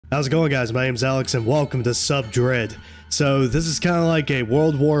How's it going, guys? My name's Alex and welcome to SUBDREAD. So this is kind of like a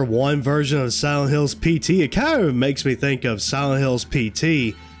World War I version of Silent Hills PT. It kind of makes me think of Silent Hills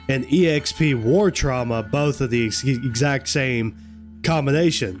PT and EXP War Trauma, both of the exact same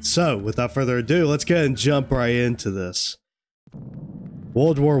combination. So without further ado, let's go ahead and jump right into this.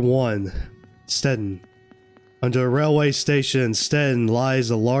 World War I, Stettin. Under a railway station in Stettin lies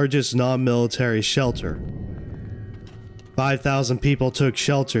the largest non-military shelter. 5,000 people took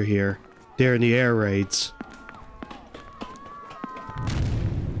shelter here during the air raids.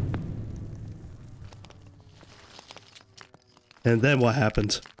 And then what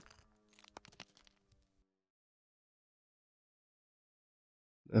happened?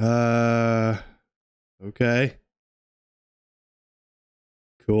 Okay.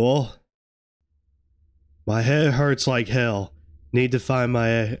 Cool. My head hurts like hell. Need to find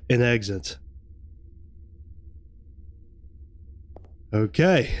an exit.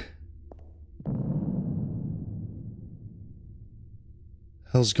 Okay.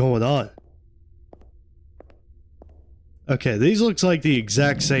 Hell's going on? Okay, these looks like the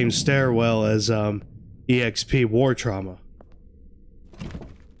exact same stairwell as EXP War Trauma.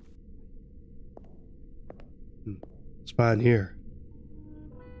 What's behind here?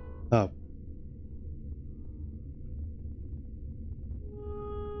 Oh.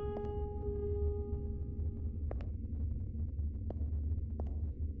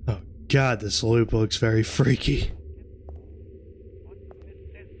 God, this loop looks very freaky.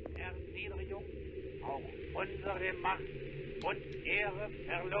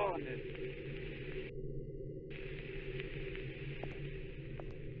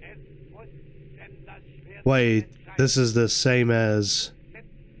 Wait, this is the same as...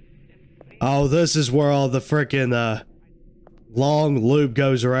 Oh, this is where all the frickin' long loop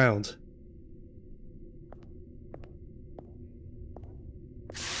goes around.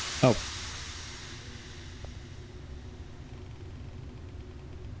 Oh.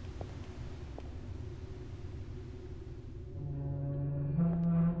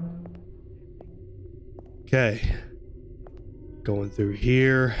 Okay. Going through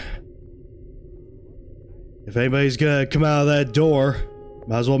here. If anybody's gonna come out of that door,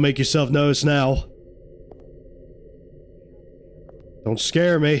 might as well make yourself notice now. Don't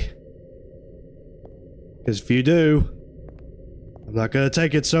scare me. Because if you do, I'm not gonna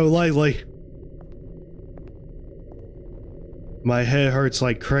take it so lightly. My head hurts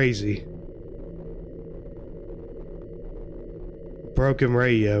like crazy. Broken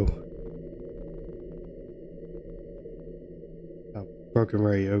radio. Oh, broken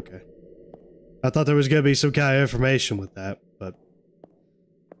radio, okay. I thought there was gonna be some kind of information with that, but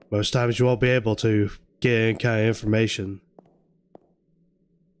most times you won't be able to get any kind of information.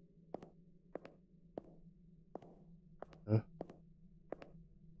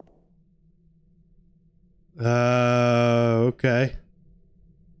 Okay.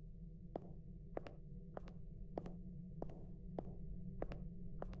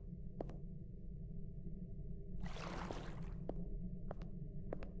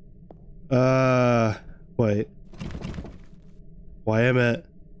 Wait. Why am I?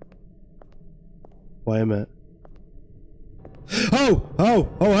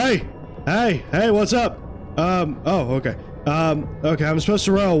 Oh, hey! Hey, what's up? Oh, okay. Okay, I'm supposed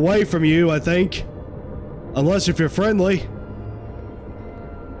to run away from you, I think. Unless if you're friendly.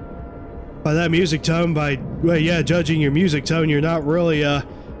 By that music tone, well, yeah, judging your music tone, you're not really,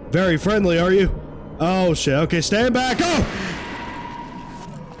 very friendly, are you? Oh, shit. Okay, stand back.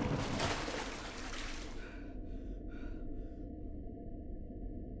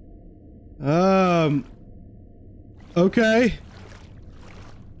 Oh! Okay.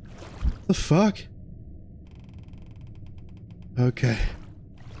 The fuck? Okay.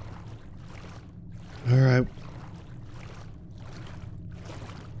 Alright.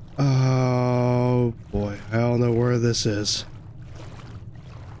 Oh boy, I don't know where this is.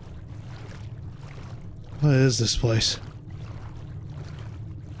 What is this place?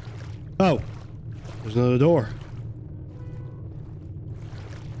 Oh! There's another door.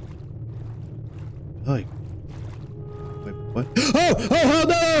 Like... Wait, what? Oh! Oh, hell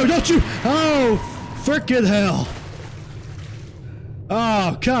no! Don't you! Oh! Frickin' hell!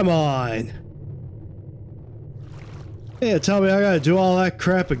 Oh, come on! Yeah, tell me I gotta do all that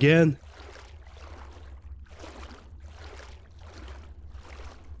crap again.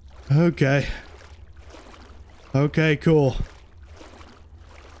 Okay. Okay, cool.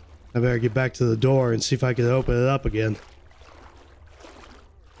 I better get back to the door and see if I can open it up again.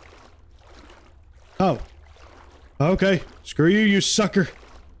 Oh. Okay. Screw you, you sucker.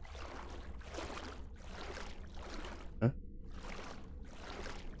 Huh?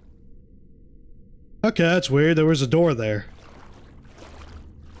 Okay, that's weird. There was a door there.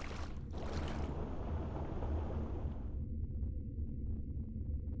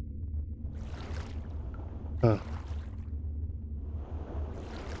 Huh.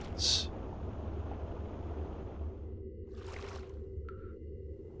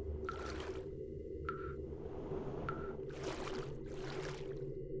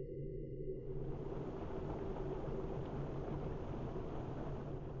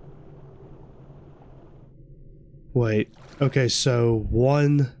 Wait. Okay, so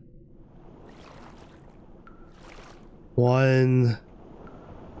one,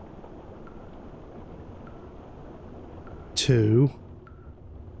 2,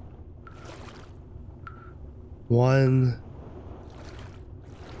 1,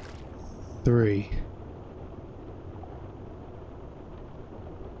 3.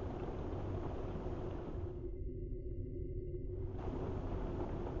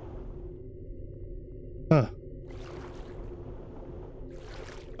 Huh.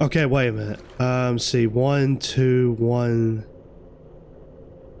 Okay, wait a minute. See, 1, 2, 1.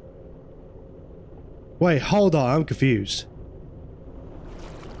 Wait, hold on, I'm confused.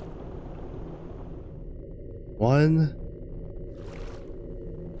 1.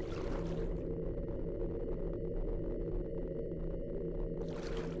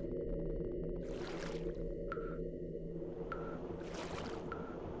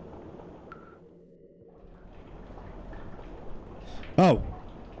 Oh.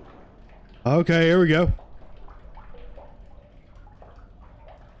 Okay, here we go.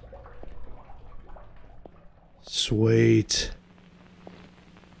 Sweet.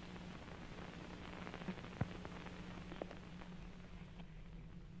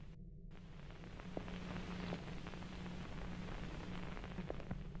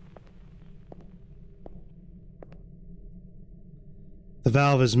 The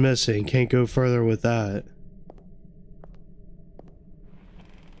valve is missing. Can't go further with that.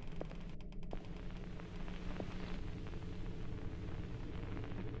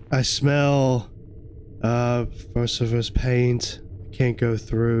 I smell most of us paint. Can't go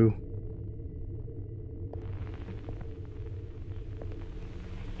through.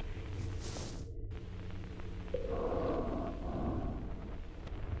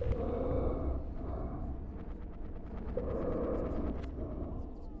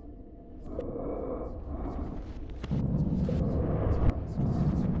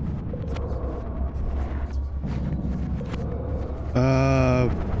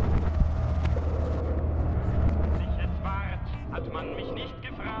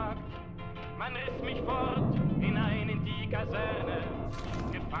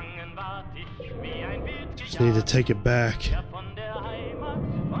 Just need to take it back.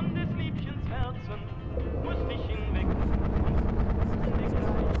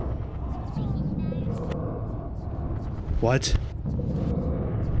 What?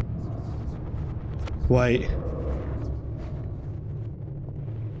 Wait.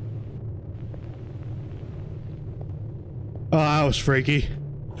 Oh, that was freaky.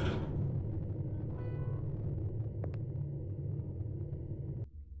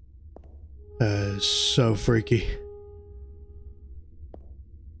 That is so freaky.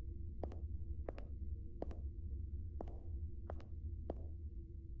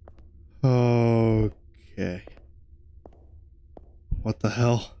 Okay. What the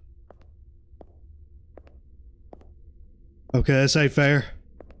hell? Okay, this ain't fair.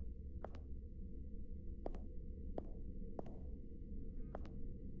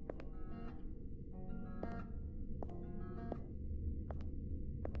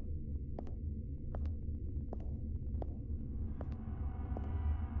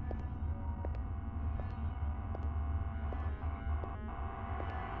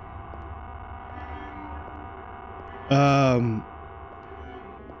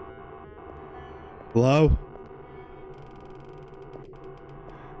 Hello?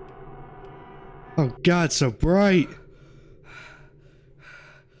 Oh God, so bright.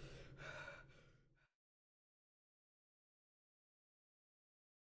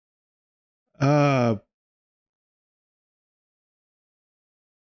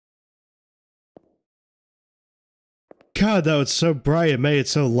 God, that was so bright, it made it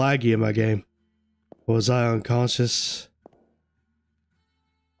so laggy in my game. Was I unconscious?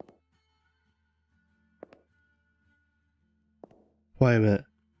 Wait a minute.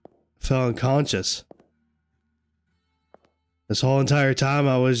 Fell unconscious. This whole entire time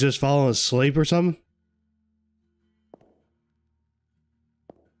I was just falling asleep or something?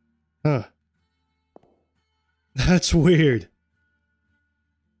 Huh. That's weird.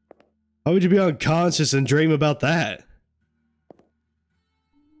 How would you be unconscious and dream about that?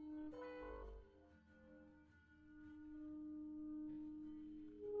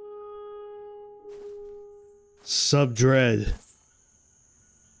 SUBDREAD.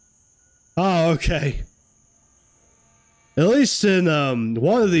 Oh, okay. At least in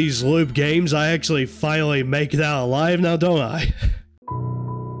one of these loop games, I actually finally make it out alive now, don't I?